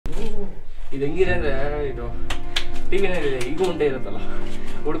ಇದು ಹೆಂಗಿದೆ ಅಂದರೆ ಇದು ಟಿ ವಿನಲ್ಲಿ ಈಗ ಉಂಟೆ ಇರುತ್ತಲ್ಲ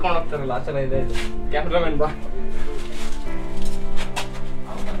ಹುಡ್ಕೊಂಡು ಹೋಗ್ತಾರಲ್ಲ ಆ ಥರ ಇದೆ ಇದು. ಕ್ಯಾಮ್ರಾಮನ್ ಬಾ.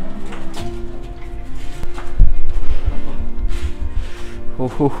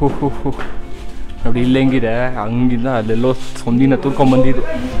 ಓಹೋ ಹೋ ಹೋ ಹೋ ನೋಡಿ ಇಲ್ಲಿ ಹೆಂಗಿದೆ, ಹಂಗಿಂದ ಅಲ್ಲೆಲ್ಲೋ ಸೊಂದಿನ ತುರ್ಕೊಂಬಂದಿದ್ದು.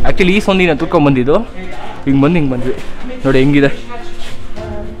 ಆ್ಯಕ್ಚುಲಿ ಈ ಸೊಂದಿನ ತುರ್ಕೊಂಬಂದಿದ್ದು ಹಿಂಗೆ ಬಂದ್ವಿ ನೋಡಿ ಹೆಂಗಿದೆ.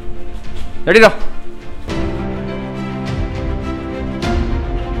 ನಡೀರೋ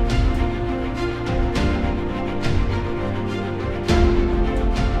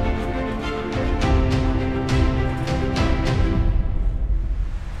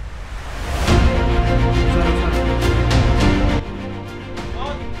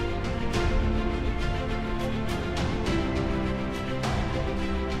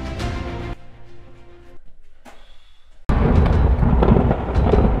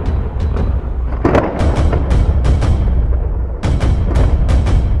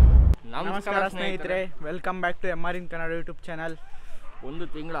ನಮಸ್ಕಾರ ಸ್ನೇಹಿತರೆ, welcome back to mrinkannada YouTube channel. ಒಂದು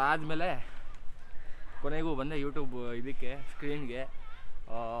ತಿಂಗಳು ಆದಮೇಲೆ ಕೊನೆಗೂ ಬಂದೆ ಯೂಟ್ಯೂಬ್ ಇದಕ್ಕೆ ಸ್ಕ್ರೀನ್ಗೆ.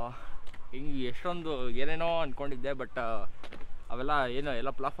 ಹಿಂಗೆ ಎಷ್ಟೊಂದು ಏನೇನೋ ಅಂದ್ಕೊಂಡಿದ್ದೆ, ಬಟ್ ಅವೆಲ್ಲ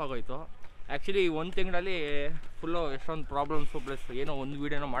ಎಲ್ಲ ಫ್ಲಾಪ್ ಆಗೋಯ್ತು. ಆ್ಯಕ್ಚುಲಿ ಒಂದು ತಿಂಗಳಲ್ಲಿ ಫುಲ್ಲು ಎಷ್ಟೊಂದು ಪ್ರಾಬ್ಲಮ್ಸು ಪ್ಲಸ್ ಏನೋ ಒಂದು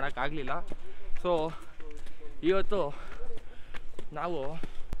ವೀಡಿಯೋನೋ ಮಾಡೋಕ್ಕಾಗಲಿಲ್ಲ. ಸೊ ಇವತ್ತು ನಾವು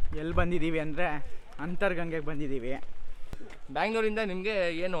ಎಲ್ಲಿ ಬಂದಿದ್ದೀವಿ ಅಂದರೆ ಅಂತರ್ಗಂಗೆಗೆ ಬಂದಿದ್ದೀವಿ. ಬ್ಯಾಂಗ್ಳೂರಿಂದ ನಿಮಗೆ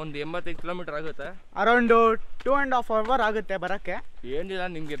ಏನು ಒಂದು 85 ಕಿಲೋಮೀಟರ್ ಆಗುತ್ತೆ, ಅರೌಂಡು 2.5 hour ಆಗುತ್ತೆ ಬರೋಕ್ಕೆ. ಏನಿಲ್ಲ,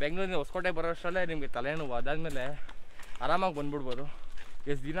 ನಿಮಗೆ ಬೆಂಗಳೂರಿಂದ ಹೊಸಕೋಟೆ ಬರೋಷ್ಟರಲ್ಲೇ ನಿಮಗೆ ತಲೆನೋವು, ಅದಾದಮೇಲೆ ಆರಾಮಾಗಿ ಬಂದ್ಬಿಡ್ಬೋದು.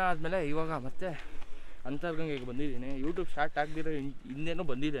 ಎಷ್ಟು ದಿನ ಆದಮೇಲೆ ಇವಾಗ ಮತ್ತೆ ಅಂತರ್ಗಂಗೆಗೆ ಬಂದಿದ್ದೀನಿ. ಯೂಟ್ಯೂಬ್ ಸ್ಟಾರ್ಟ್ ಆಗದಿರೋ ಹಿಂದೇನೂ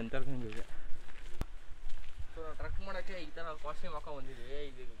ಬಂದಿದೆ ಅಂತರ್ಗಂಗೆಗೆ. ಸೊ ನಾವು ಟ್ರಕ್ ಮಾಡೋಕ್ಕೆ ಈ ಥರ ಕಾಸ್ಟ್ಯೂಮ್ ಹಾಕೊಂಡು ಬಂದಿದ್ದೀವಿ.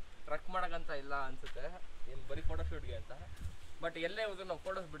 ಇದು ಟ್ರಕ್ ಮಾಡೋಕ್ಕಂತ ಇಲ್ಲ ಅನಿಸುತ್ತೆ, ಏನು ಬರೀ ಫೋಟೋಶೂಟ್ಗೆ ಅಂತ. ಬಟ್ ಎಲ್ಲೇ ಹೋದ್ರೆ ನಾವು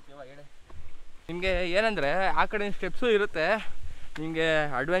ಫೋಟೋಸ್ ಬಿಡ್ತೀವ ಹೇಳಿ. ನಿಮಗೆ ಏನಂದರೆ ಆ ಕಡೆ ಸ್ಟೆಪ್ಸು ಇರುತ್ತೆ. ನಿಮಗೆ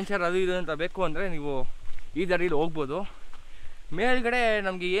ಅಡ್ವೆಂಚರ್ ಅದು ಇದು ಅಂತ ಬೇಕು ಅಂದರೆ ನೀವು ಈ ದಾರಿಲಿ ಹೋಗ್ಬೋದು. ಮೇಲ್ಗಡೆ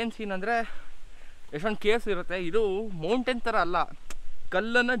ನಮಗೆ ಏನು ಸೀನ್ ಅಂದರೆ ಎಷ್ಟೊಂದು ಕೇವ್ಸ್ ಇರುತ್ತೆ. ಇದು ಮೌಂಟೇನ್ ಥರ ಅಲ್ಲ,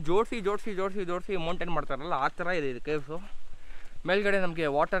 ಕಲ್ಲನ್ನು ಜೋಡಿಸಿ ಮೌಂಟೇನ್ ಮಾಡ್ತಾರಲ್ಲ ಆ ಥರ ಇದೆ ಇದು ಕೇವ್ಸು. ಮೇಲ್ಗಡೆ ನಮಗೆ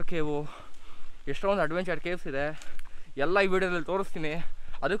ವಾಟರ್ ಕೇವು, ಎಷ್ಟೊಂದು ಅಡ್ವೆಂಚರ್ ಕೇವ್ಸ್ ಇದೆ. ಎಲ್ಲ ಈ ವಿಡಿಯೋದಲ್ಲಿ ತೋರಿಸ್ತೀನಿ.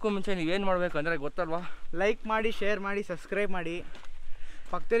 ಅದಕ್ಕೂ ಮುಂಚೆ ನೀವೇನು ಮಾಡಬೇಕಂದ್ರೆ ಗೊತ್ತಲ್ವಾ, ಲೈಕ್ ಮಾಡಿ, ಶೇರ್ ಮಾಡಿ, ಸಬ್ಸ್ಕ್ರೈಬ್ ಮಾಡಿ,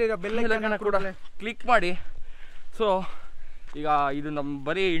 ಪಕ್ಕದಲ್ಲಿರೋ ಬೆಲ್ ಐಕಾನ್ ಕೂಡ ಕ್ಲಿಕ್ ಮಾಡಿ. ಸೊ ಈಗ ಇದು ನಮ್ಮ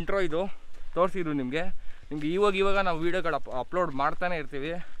ಬರೀ ಇಂಟ್ರೋ ಇದು ತೋರಿಸಿದ್ರು ನಿಮಗೆ ಇವಾಗ ನಾವು ವೀಡಿಯೋಗಳು ಅಪ್ಲೋಡ್ ಮಾಡ್ತಾನೆ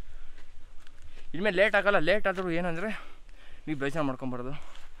ಇರ್ತೀವಿ. ಇನ್ಮೇಲೆ ಲೇಟ್ ಆಗಲ್ಲ. ಲೇಟ್ ಆದರೂ ಏನಂದರೆ ನೀವು ಬೇಜಾರು ಮಾಡ್ಕೊಬಾರ್ದು,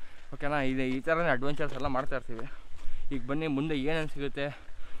 ಓಕೆನಾ. ಈ ಥರನೇ ಅಡ್ವೆಂಚರ್ಸ್ ಎಲ್ಲ ಮಾಡ್ತಾ ಇರ್ತೀವಿ. ಈಗ ಬನ್ನಿ ಮುಂದೆ ಏನೇನು ಸಿಗುತ್ತೆ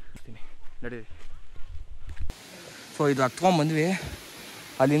ಇರ್ತೀನಿ, ನಡೀರಿ. ಸೊ ಇದು ಹತ್ಕೊಂಡ್ಬಂದ್ವಿ,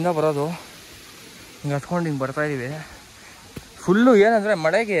 ಅಲ್ಲಿಂದ ಬರೋದು ಹಿಂಗೆ ಹತ್ಕೊಂಡು ಹಿಂಗೆ ಬರ್ತಾಯಿದ್ದೀವಿ. ಫುಲ್ಲು ಏನಂದರೆ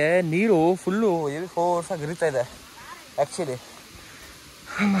ಮಳೆಗೆ ನೀರು ಫುಲ್ಲು ಹೆವಿ ಫೋರ್ಸಾಗಿ ಹರಿತಾ ಇದೆ ಆ್ಯಕ್ಚುಲಿ.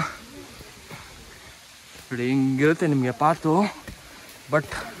 ನೋಡಿ ಹಿಂಗಿರುತ್ತೆ ನಿಮಗೆ ಪಾತು.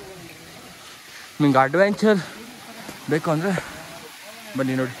 ಬಟ್ ನಿಮ್ಗೆ ಅಡ್ವೆಂಚರ್ ಬೇಕು ಅಂದರೆ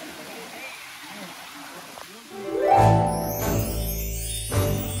ಬನ್ನಿ ನೋಡಿ.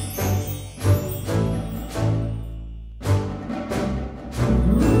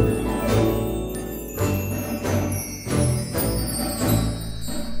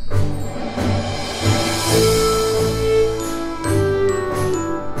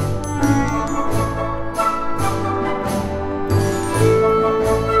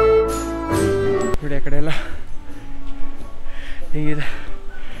 ಆ ಕಡೆ ಎಲ್ಲ ಹೀಗಿದೆ.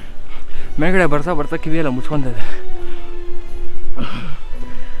 ಮೇಲ್ಗಡೆ ಬರ್ತಾ ಕಿವಿಯೆಲ್ಲ ಮುಚ್ಕೊಂತಿದೆ.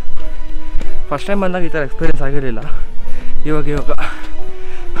 ಫಸ್ಟ್ ಟೈಮ್ ಬಂದಾಗ ಈ ಥರ ಎಕ್ಸ್ಪೀರಿಯೆನ್ಸ್ ಆಗಿರಲಿಲ್ಲ. ಇವಾಗ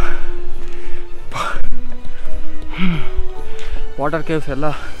ವಾಟರ್ ಕೇವ್ಸ್ ಎಲ್ಲ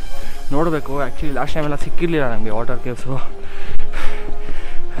ನೋಡಬೇಕು. ಆ್ಯಕ್ಚುಲಿ ಲಾಸ್ಟ್ ಟೈಮ್ ಎಲ್ಲ ಸಿಕ್ಕಿರಲಿಲ್ಲ ನಮಗೆ ವಾಟರ್ ಕೇವ್ಸು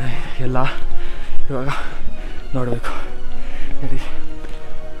ಎಲ್ಲ. ಇವಾಗ ನೋಡಬೇಕು. ನಡಿ.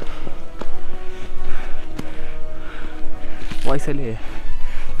 ವಾಯ್ಸಲ್ಲಿ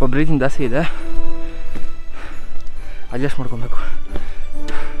ಸ್ವಲ್ಪ ಬ್ರೀತಿಂಗ್ ಜಾಸ್ತಿ ಇದೆ, ಅಡ್ಜಸ್ಟ್ ಮಾಡ್ಕೊಬೇಕು.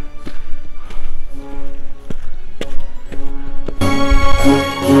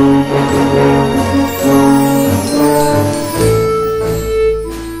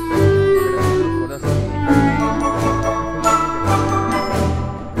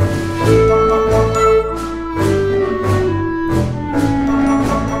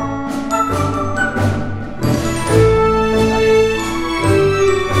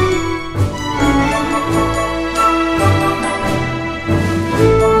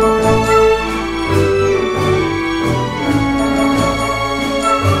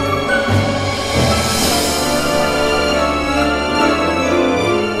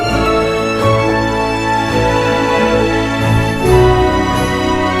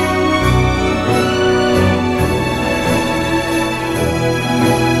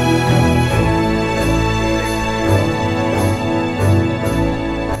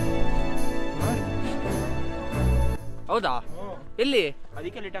 ಎಲ್ಲಿ?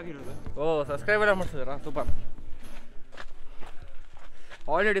 ಅದಕ್ಕೆ ಲೇಟ್ ಆಗಿರೋದು. ಓ ಸಬ್ಸ್ಕ್ರೈಬ್ ಎಲ್ಲ ಮಾಡ್ತಿದ್ದೀರಾ? ಸೂಪರ್.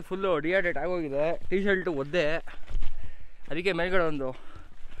 ಆಲ್ರೆಡಿ ಫುಲ್ಲು ಡಿಹೈಡ್ರೇಟ್ ಆಗೋಗಿದೆ. ಟೀ ಶರ್ಟು ಒದ್ದೆ, ಅದಕ್ಕೆ ಮೇಲ್ಗಡೆ ಒಂದು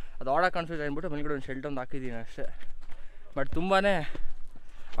ಅದು ಆಡ ಕಾಣಿಸುತ್ತೆ ಅಂದ್ಬಿಟ್ಟು ಮೇಲ್ಗಡೆ ಒಂದು ಶೆಲ್ಟ್ ಒಂದು ಹಾಕಿದ್ದೀನಿ ಅಷ್ಟೇ. ಬಟ್ ತುಂಬಾ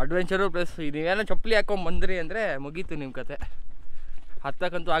ಅಡ್ವೆಂಚರು ಪ್ಲಸ್ ನೀವೇನೋ ಚಪ್ಪಲಿ ಹಾಕ್ಕೊಂಡು ಬಂದ್ರಿ ಅಂದರೆ ಮುಗೀತು ನಿಮ್ಮ ಕತೆ,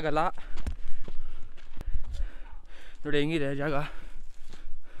 ಹತ್ತಕ್ಕಂತೂ ಆಗಲ್ಲ. ನೋಡಿ ಹೆಂಗಿದೆ ಜಾಗ.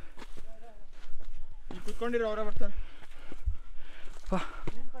 ಕುತ್ಕೊಂಡಿರೋ ಅವರೇ ಬರ್ತಾರೆ.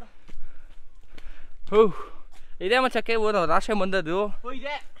 ಹೋ ಇದೇ ಮಚ್ಚಕ್ಕೆ ನಾವು ರಾಶೆ ಬಂದದ್ದು.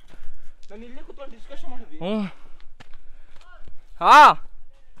 ಇದೆ ನಾನು ಇಲ್ಲೇ ಕುತ್ಕೊಂಡು ಡಿಸ್ಕಷನ್ ಮಾಡಿದ್ವಿ. ಹಾಂ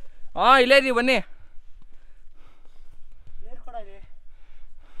ಹಾಂ ಇಲ್ಲೇ ಇದೀವಿ ಬನ್ನಿ.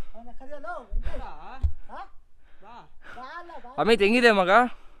 ಅಮಿತ್ ಹೆಂಗಿದೆ ಮಗ?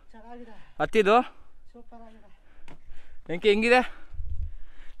 ಹತ್ತಿದ್ದು ಹೆಂಗೆ ಹೆಂಗಿದೆ?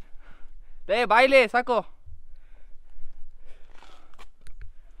 ಬಾಯಿಲಿ ಸಾಕು.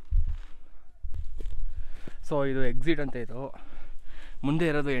 ಸೊ ಇದು ಎಕ್ಸಿಟ್ ಅಂತ ಇದು, ಮುಂದೆ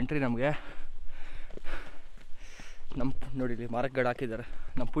ಇರೋದು ಎಂಟ್ರಿ ನಮಗೆ. ನಮ್ಮ ನೋಡಿಲಿ ಮಾರಕ್ಗಳು ಹಾಕಿದ್ದಾರೆ.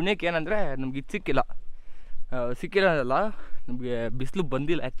 ನಮ್ಮ ಪುಣ್ಯಕ್ಕೆ ಏನಂದರೆ ನಮ್ಗೆ ಇದು ಸಿಕ್ಕಿಲ್ಲ ನಮಗೆ ಬಿಸಿಲು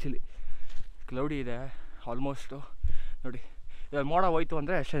ಬಂದಿಲ್ಲ. ಆ್ಯಕ್ಚುಲಿ ಕ್ಲೌಡಿ ಇದೆ ಆಲ್ಮೋಸ್ಟು. ನೋಡಿ ಇವಾಗ ಮೋಡ ಹೋಯ್ತು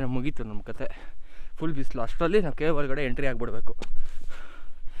ಅಂದರೆ ಅಷ್ಟೇ ಮುಗೀತು ನಮ್ಮ ಕತೆ. ಫುಲ್ ಬಿಸಿಲು. ಅಷ್ಟರಲ್ಲಿ ನಾವು ಕೇವ್ ಒಳಗಡೆ ಎಂಟ್ರಿ ಆಗಿಬಿಡ್ಬೇಕು.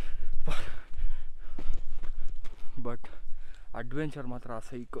 ಬಟ್ ಅಡ್ವೆಂಚರ್ ಮಾತ್ರ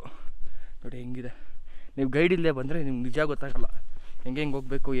ಸೈಕು. ನೋಡಿ ಹೆಂಗಿದೆ. ನೀವು ಗೈಡ್ ಇಲ್ಲದೆ ಬಂದರೆ ನಿಮ್ಗೆ ನಿಜ ಗೊತ್ತಾಗಲ್ಲ ಹೆಂಗೆ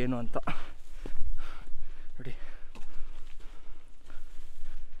ಹೋಗಬೇಕು ಏನು ಅಂತ. ನೋಡಿ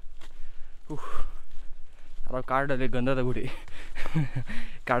ಯಾರೋ ಕಾಡಲ್ಲಿ ಗಂಧದ ಗುಡಿ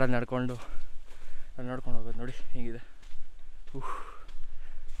ಕಾಡಲ್ಲಿ ನಡ್ಕೊಂಡು ಹೋಗೋದು ನೋಡಿ ಹೆಂಗಿದೆ.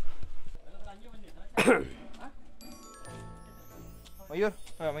 ಮಯೂರ್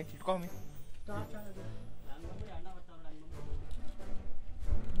ಇಟ್ಕೊ ಮೀ.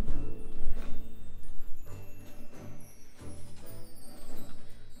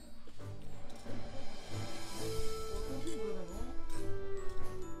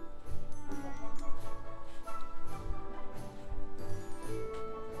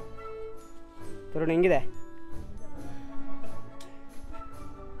 ತರುಣ್ ಹೆಂಗಿದೆ?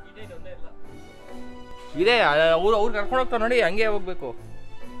 ಇದೆ ಅವ್ರು ಕರ್ಕೊಂಡು ಹೋಗ್ತಾರೆ ನೋಡಿ, ಹಂಗೆ ಹೋಗ್ಬೇಕು.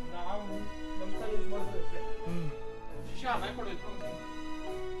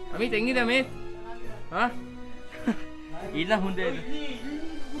 ಅಮಿತ್ ಹೆಂಗಿದೆ ಅಮಿತ್? ಹಾಂ ಇಲ್ಲ ಮುಂದೆ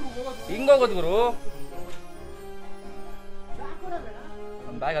ಹಿಂಗೆ ಹೋಗೋದು ಗುರು.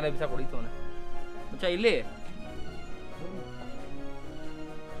 ನಮ್ಮ ಬ್ಯಾಗ್ ಅಲ್ಲೇ ಬಿಸಾಕ್ ಹೊಡಿತು ಅವನು ಮುಚ್ಚ. ಇಲ್ಲಿ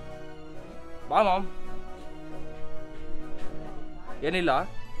ಬಾ ಮಾಮ್. ಏನಿಲ್ಲ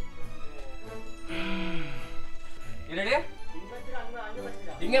ಇಲ್ಲಿ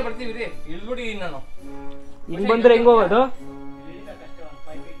ಹಿಂಗೆ ಬರ್ತೀವಿ ರೀ. ಇಳ್ಬಿಟ್ಟಿದ್ದೀನಿ ನಾನು. ಹಿಂಗೆ ಬಂದ್ರೆ ಹೆಂಗೆ ಹೋಗೋದು?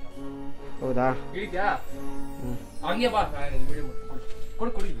 ಹೌದಾ? ಇಳಿದ್ಯಾ? ಹಂಗೆ ಬಾ.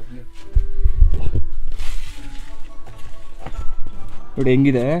 ಕೊಡಿ ನೋಡಿ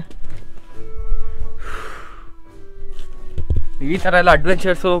ಹೆಂಗಿದೆ. ಈ ಥರ ಎಲ್ಲ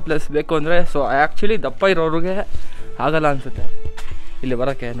ಅಡ್ವೆಂಚರ್ಸು ಪ್ಲಸ್ ಬೇಕು ಅಂದರೆ ಸೊ ಆ್ಯಕ್ಚುಲಿ ದಪ್ಪ ಇರೋರಿಗೆ ಆಗಲ್ಲ ಅನಿಸುತ್ತೆ ಇಲ್ಲಿ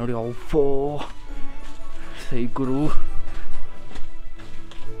ಬರೋಕ್ಕೆ. ನೋಡಿ ಅವ್ವೋ ಸೈ ಗುರು.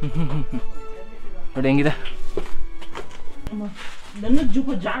 ನೋಡಿ ಹೆಂಗಿದೆ.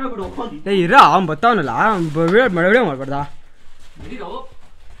 ಇರ ಅವ್ನು ಬರ್ತಾವನಲ್ಲ ಮಳವಳೆ ಮಾಡ್ಬಾರ್ದ.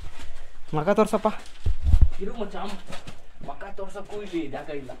 ಮಕ ತೋರ್ಸಪ್ಪ. ಇರು ಮಚ್ಚ, ಮಕ ತೋರ್ಸಕ್ಕೂ ಇಲ್ಲಿ ಜಾಗ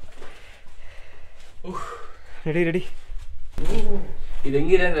ಇಲ್ಲ. ರೆಡಿ. ಇದು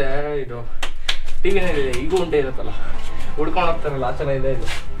ಹೆಂಗಿದೆ ಅಂದರೆ ಇದು ಟಿವಿನಲ್ಲಿ ಈಗೂ ಉಂಟೆ ಇರುತ್ತಲ್ಲ, ಹುಡ್ಕೊಂಡು ಹೋಗ್ತಾರಲ್ಲ ಆ ಚೆನ್ನಾಗಿದೆ ಇದು.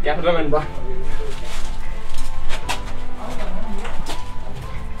 ಕ್ಯಾಮ್ರಾಮನ್ ಬಾ.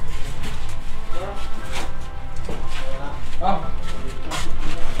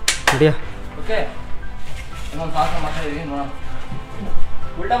 ರೆಡಿಯಾ? ಓಕೆ ಇನ್ನೊಂದು ಸಾಹಸ ಮಾತಾಡಿದ್ದೀನಿ ನೋಡೋಣ.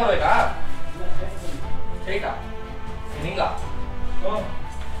 ಉಲ್ಟಾ ಬರಬೇಕಾ? ಸ್ಟ್ರೈಟಾ? ಹಿಂಗ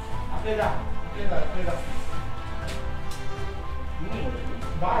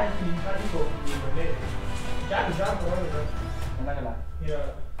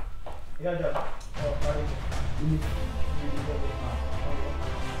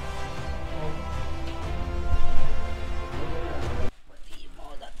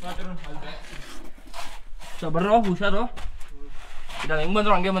ಬರ್ರೋ ಹುಷಾರು. ಇಲ್ಲ ಹೆಂಗೆ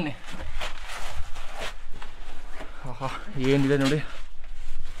ಬಂದ್ರು ಹಂಗೆ ಬನ್ನಿ. ಆಹಾ ಏನಿದೆ ನೋಡಿ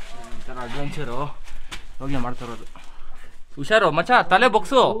ಈ ಥರ ಅಡ್ವೆಂಚರು ಹೋಗಿ ಮಾಡ್ತಾ ಇರೋದು. ಹುಷಾರು ಮಚ್ಚ, ತಲೆ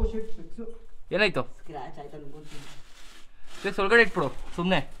ಬೊಕ್ಸು. ಏನಾಯ್ತು? ಒಳಗಡೆ ಇಟ್ಬಿಡು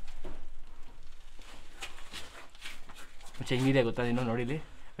ಸುಮ್ಮನೆ. ಮಚ್ಚ ಹೆಂಗಿದೆ ಗೊತ್ತಾ ನೀನು ನೋಡಿಲಿ.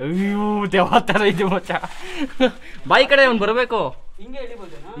 ಅಯ್ಯೋ ದೇವ ಥರ ಇದೆ ಮಚ್ಚ. ಬಾಯಿ ಕಡೆ ಅವ್ನು ಬರಬೇಕು.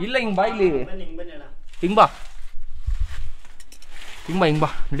 ಇಲ್ಲ ಹಿಂಗೆ ಬಾ ಇಲ್ಲಿ, ಹಿಂಗೆ ಬಾ ಹಿಂಗೆ ಬಾ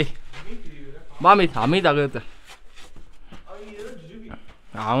ನಡಿ ಬಾ. ಅಮಿತ್ ಆಗುತ್ತೆ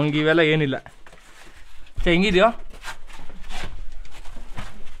ಅವನಿಗೆ ಇವೆಲ್ಲ ಏನಿಲ್ಲ. ಹೆಂಗಿದ್ಯೋ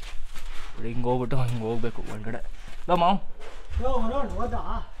ಹಿಂಗೆ ಹೋಗ್ಬಿಟ್ಟು ಹಿಂಗೆ ಹೋಗ್ಬೇಕು ಒಳಗಡೆ. ಮಾವು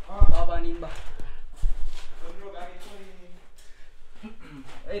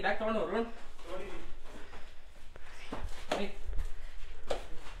ಬ್ಯಾಗ್ ತಗೊಂಡು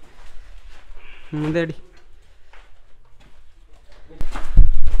ಮುಂದೆ ಅಡಿ.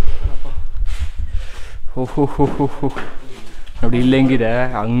 ನೋಡಿ ಇಲ್ಲಿ ಹೆಂಗಿದೆ,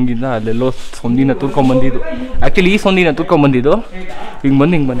 ಹಂಗಿಂದ ಅಲ್ಲೆಲ್ಲೋ ಸೊಂದಿನ ತುರ್ಕೊಂಬಂದಿದ್ದು. ಆ್ಯಕ್ಚುಲಿ ಈ ಸೊಂದಿನ ತುರ್ಕೊಂಬಂದಿದ್ದು ಹಿಂಗೆ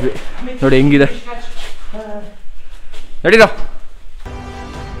ಬಂದ್ವಿ. ನೋಡಿ ಹೆಂಗಿದೆ ನಡೀರೋ.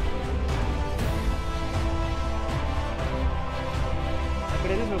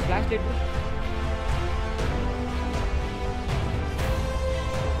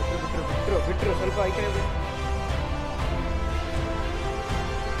 ಬಿಟ್ರು ಸ್ವಲ್ಪ ಈ ಕಡೆ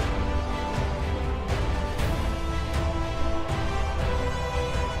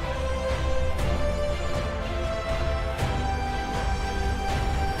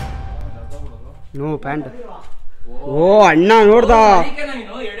ನೋ ಪ್ಯಾಂಟ್. ಓ ಅಣ್ಣ ನೋಡ್ದ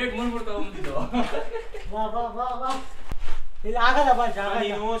ಇಲ್ಲಿ ಆಗಲ್ಲ ಬಾ ಜಾಗ.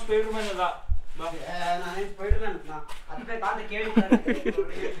 ನೀನು ಸ್ಪೈಡರ್ ಮ್ಯಾನ್ ಅಲ್ಲ, ನಾನೇನು ಸ್ಪೈಡರ್ ಮ್ಯಾನ್ ಅದಕ್ಕೆ ತಾತ ಕೇಳಿ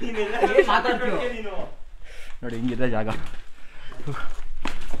ನೋಡಿ ಹಿಂಗಿದೆ ಜಾಗ.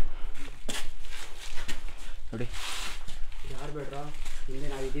 ನೋಡಿ ಯಾರು ಬೇಡ್ರ ಹಿಂದೆ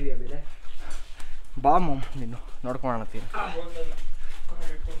ನಾವು ಇದ್ದೀವಿ. ಆಮೇಲೆ ಬಾ ಮಮ್ ನೀನು ನೋಡ್ಕೊಳ್ಳೋಣ.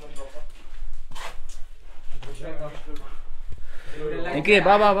 ಏಕೆ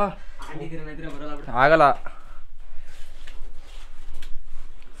ಬಾ ಬಾ ಬಾ. ಆಗಲ್ಲ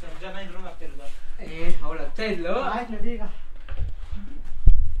ಅವಳು ಹಚ್ಚ ಇದ್ಲು.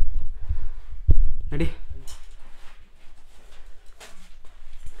 ನಡಿ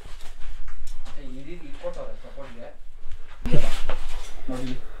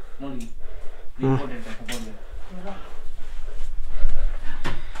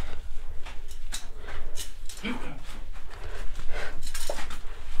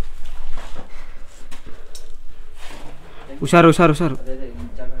ಹುಷಾರು ಹುಷಾರು ಹುಷಾರು.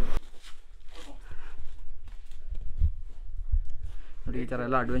 ನೋಡಿ ಈ ಥರ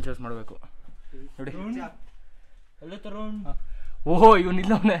ಎಲ್ಲ ಅಡ್ವೆಂಚರ್ಸ್ ಮಾಡಬೇಕು. ನೋಡಿ ಓಹೋ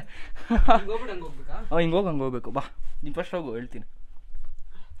ಇವನಿಲ್ಲ ಅವನೇ. ಹಿಂಗೆ ಹೋಗ್ಬೇಕು ಬಾ. ನೀನು ಫಸ್ಟ್ ಹೋಗು ಹೇಳ್ತೀನಿ.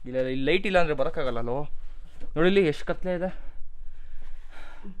 ಇಲ್ಲ ಇಲ್ಲಿ ಲೈಟ್ ಇಲ್ಲ ಅಂದರೆ ಬರೋಕ್ಕಾಗಲ್ಲಲ್ಲೋ. ನೋಡಿ ಇಲ್ಲಿ ಎಷ್ಟು ಕತ್ಲೆ ಇದೆ.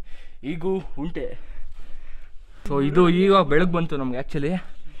 ಈಗೂ ಉಂಟೆ. ಸೊ ಇದು ಈಗ ಬೆಳಗ್ಗೆ ಬಂತು ನಮ್ಗೆ. ಆ್ಯಕ್ಚುಲಿ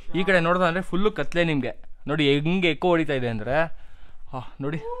ಈ ಕಡೆ ನೋಡ್ದೆ ಅಂದರೆ ಫುಲ್ಲು ಕತ್ಲೆ ನಿಮಗೆ. ನೋಡಿ ಹೆಂಗೆ ಎಕ್ಕೋ ಹೊಡಿತಾ ಇದೆ ಅಂದರೆ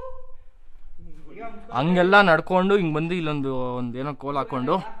ನೋಡಿ ಹಂಗೆಲ್ಲ ನಡ್ಕೊಂಡು ಹಿಂಗೆ ಬಂದು ಇಲ್ಲೊಂದು ಏನೋ ಕೋಲ್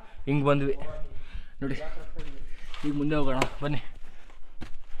ಹಾಕ್ಕೊಂಡು ಹಿಂಗೆ ಬಂದ್ವಿ. ನೋಡಿ ಈಗ ಮುಂದೆ ಹೋಗೋಣ ಬನ್ನಿ.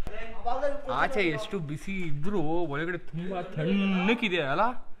 ಆಚೆ ಎಷ್ಟು ಬಿಸಿ ಇದ್ರೂ ಒಳಗಡೆ ತುಂಬ ತಣ್ಣಕ್ಕಿದೆ ಅಲ್ಲ.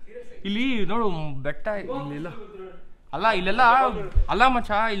 ಇಲ್ಲಿ ನೋಡು ಬೆಟ್ಟ ಇಲ್ಲೆಲ್ಲ ಅಲ್ಲ, ಇಲ್ಲೆಲ್ಲ ಅಲ್ಲ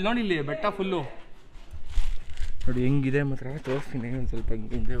ಮಚ್ಚ. ಇಲ್ಲಿ ನೋಡಿ ಇಲ್ಲಿ ಬೆಟ್ಟ ಫುಲ್ಲು ನೋಡಿ ಹೆಂಗಿದೆ ಮಾತ್ರ. ತೋರಿಸ್ತೀನಿ ಒಂದು ಸ್ವಲ್ಪ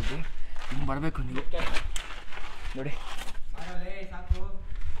ಹಿಂಗೆ ಹಿಂದೆ ಹೋಗಿ ಹಿಂಗೆ ಬರಬೇಕು ನೀವು. ನೋಡಿ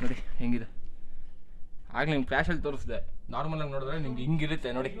ನೋಡಿ ಹೆಂಗಿದೆ. ಆಗಲೇ ನಿಮ್ಗೆ ಫ್ಲ್ಯಾಶಲ್ಲಿ ತೋರಿಸಿದೆ. ನಾರ್ಮಲಾಗಿ ನೋಡಿದ್ರೆ ನಿಮ್ಗೆ ಹಿಂಗಿರುತ್ತೆ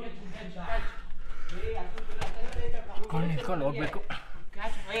ನೋಡಿ. ನಿಂತ್ಕೊಂಡು ಹೋಗ್ಬೇಕು.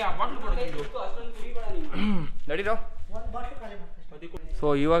 ನಡೀರೋ. ಸೊ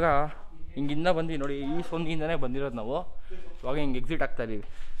ಇವಾಗ ಹಿಂಗಿಂದ ಬಂದು ನೋಡಿ ಈ ಸೊಂದಿಯಿಂದನೇ ಬಂದಿರೋದು ನಾವು. ಇವಾಗ ಹಿಂಗೆ ಎಕ್ಸಿಟ್ ಆಗ್ತಾ ಇದೀವಿ.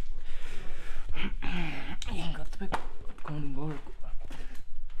 ಹಿಂಗೆ ಹತ್ಬೇಕು, ಹತ್ಕೊಂಡು ಹಿಂಗೆ ಹೋಗ್ಬೇಕು.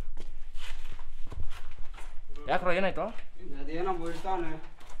 ಯಾಕ್ರೋ ಏನಾಯ್ತು?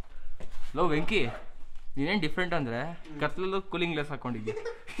 ಲೋ ವೆಂಕಿ, ನೀನೇನು ಡಿಫ್ರೆಂಟ್ ಅಂದರೆ ಕತ್ಲಲ್ಲೂ ಕೂಲಿಂಗ್ ಗ್ಲಾಸ್ ಹಾಕ್ಕೊಂಡಿದ್ದೆ.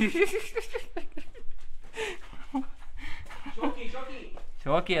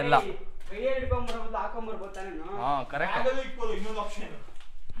 ಶೋಕಿ ಅಲ್ಲ. ಹಾಂ ಕರೆಕ್ಟ್.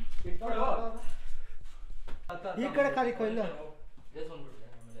 ಈ ಕಡೆ ಖಾಲಿ ಕೊಯ್ಲು.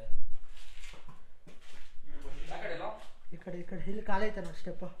 ಈ ಕಡೆ ಇಲ್ಲಿ ಖಾಲಿ ಐತೆ ನೋಡಿ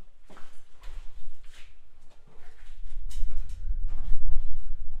ಸ್ಟೆಪ್.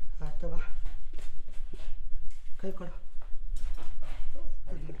 ಆಯ್ತು ಬಾ, ಕೈ ಕೊಡು.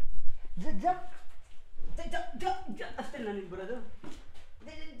 ಅಷ್ಟೇ ನನಗೆ ಬರೋದು.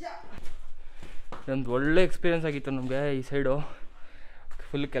 ಒಂದು ಒಳ್ಳೆ ಎಕ್ಸ್ಪೀರಿಯೆನ್ಸ್ ಆಗಿತ್ತು ನಮಗೆ. ಈ ಸೈಡು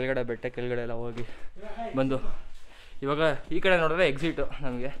ಫುಲ್ ಕೆಳಗಡೆ ಬೆಟ್ಟ ಕೆಳಗಡೆ ಎಲ್ಲ ಹೋಗಿ ಬಂದು ಇವಾಗ ಈ ಕಡೆ ನೋಡಿದ್ರೆ ಎಕ್ಸಿಟು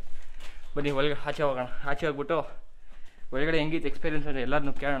ನಮಗೆ. ಬನ್ನಿ ಒಳಗೆ ಆಚೆ ಹೋಗೋಣ. ಆಚೆ ಹೋಗ್ಬಿಟ್ಟು ಒಳಗಡೆ ಹೆಂಗಿತ್ತು ಎಕ್ಸ್ಪೀರಿಯೆನ್ಸ್ ಅಂದರೆ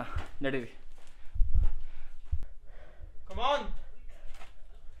ಎಲ್ಲರನ್ನೂ ಕೇಳೋಣ. ನಡೀರಿ.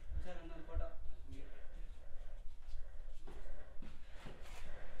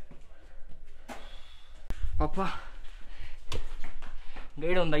 ಪಾಪ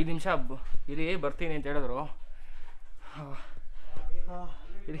ಗೈಡ್ ಒಂದು 5 ನಿಮಿಷ ಇರಿ ಬರ್ತೀನಿ ಅಂತ ಹೇಳಿದ್ರು.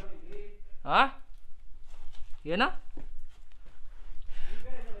 ಇರಿ ಏನ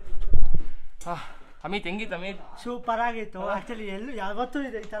ಅಮಿತ್ ಹೆಂಗಿತ್ತು ಅಮಿತ್? ಸೂಪರ್ ಆಗಿತ್ತು. ಆ್ಯಕ್ಚುಲಿ ಯಾವತ್ತೂ ಈ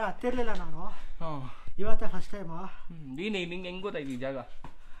ಥರ ಹತ್ತಿರಲಿಲ್ಲ ನಾನು, ಹಾಂ ಇವತ್ತೇ ಫಸ್ಟ್ ಟೈಮು. ನಿಂಗೆ ಹೆಂಗೆ ಗೊತ್ತಾಯ್ತು ಈ ಜಾಗ?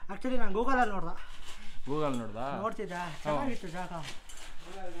 ಆ್ಯಕ್ಚುಲಿ ನಾನು ಗೂಗಲಲ್ಲಿ ನೋಡ್ದೆ. ಗೂಗಲ್ ನೋಡ್ತಿದ್ದೆ, ಚೆನ್ನಾಗಿತ್ತು ಜಾಗ,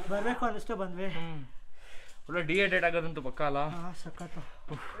 ಬರಬೇಕು ಅನ್ನಿಸ್ತು ಬಂದ್ವಿ. ಒಳ್ಳೆ ಡಿಹೈಡ್ರೇಟ್ ಆಗೋದಂತೂ ಪಕ್ಕ ಅಲ್ಲ. ಹಾಂ ಸಖತ್ತು.